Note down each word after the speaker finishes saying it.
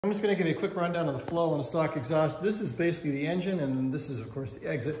I'm just going to give you a quick rundown of the flow on a stock exhaust. This is basically the engine, and this is, of course, the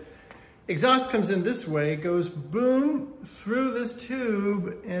exit. Exhaust comes in this way, goes boom through this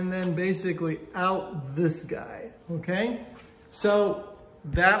tube, and then basically out this guy, okay? So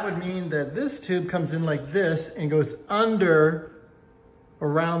that would mean that this tube comes in like this and goes under,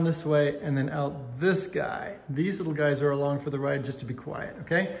 around this way, and then out this guy. These little guys are along for the ride just to be quiet,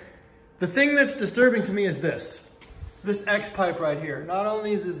 okay? The thing that's disturbing to me is this X pipe right here. Not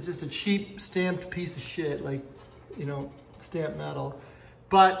only is this just a cheap stamped piece of shit, like, you know, stamped metal,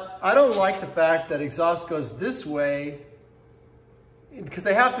 but I don't like the fact that exhaust goes this way, because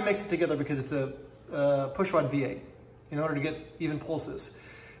they have to mix it together because it's a push-rod V8 in order to get even pulses.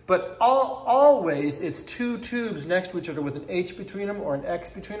 But always it's two tubes next to each other with an H between them or an X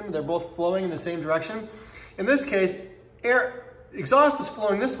between them. They're both flowing in the same direction. In this case, exhaust is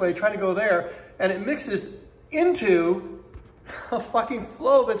flowing this way, trying to go there, and it mixes into a fucking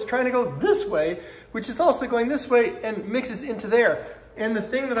flow that's trying to go this way, which is also going this way and mixes into there. And the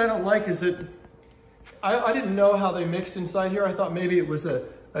thing that I don't like is that I didn't know how they mixed inside here. I thought maybe it was a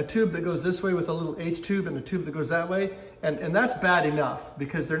tube that goes this way with a little H tube and a tube that goes that way. And that's bad enough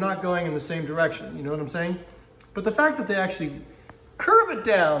because they're not going in the same direction. You know what I'm saying? But the fact that they actually curve it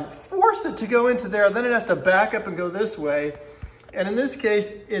down, force it to go into there, then it has to back up and go this way. And in this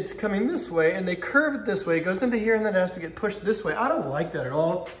case, it's coming this way and they curve it this way. It goes into here and then it has to get pushed this way. I don't like that at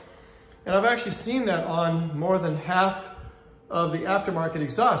all. And I've actually seen that on more than half of the aftermarket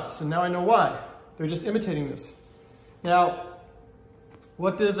exhausts. And now I know why. They're just imitating this. Now,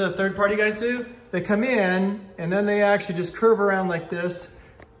 what do the third-party guys do? They come in and then they actually just curve around like this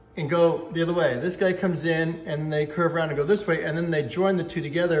and go the other way. This guy comes in and they curve around and go this way, and then they join the two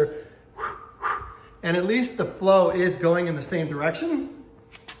together. And at least the flow is going in the same direction.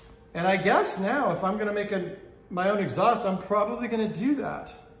 And I guess now if I'm gonna make my own exhaust, I'm probably gonna do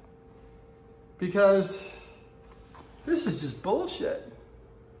that. Because this is just bullshit.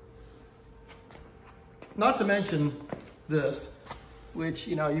 Not to mention this, which,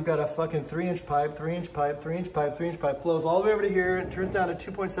 you know, you've got a fucking 3-inch pipe, 3-inch pipe, 3-inch pipe, 3-inch pipe, flows all the way over to here, it turns down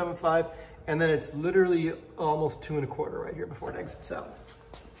to 2.75, and then it's literally almost 2 1/4 right here before it exits out.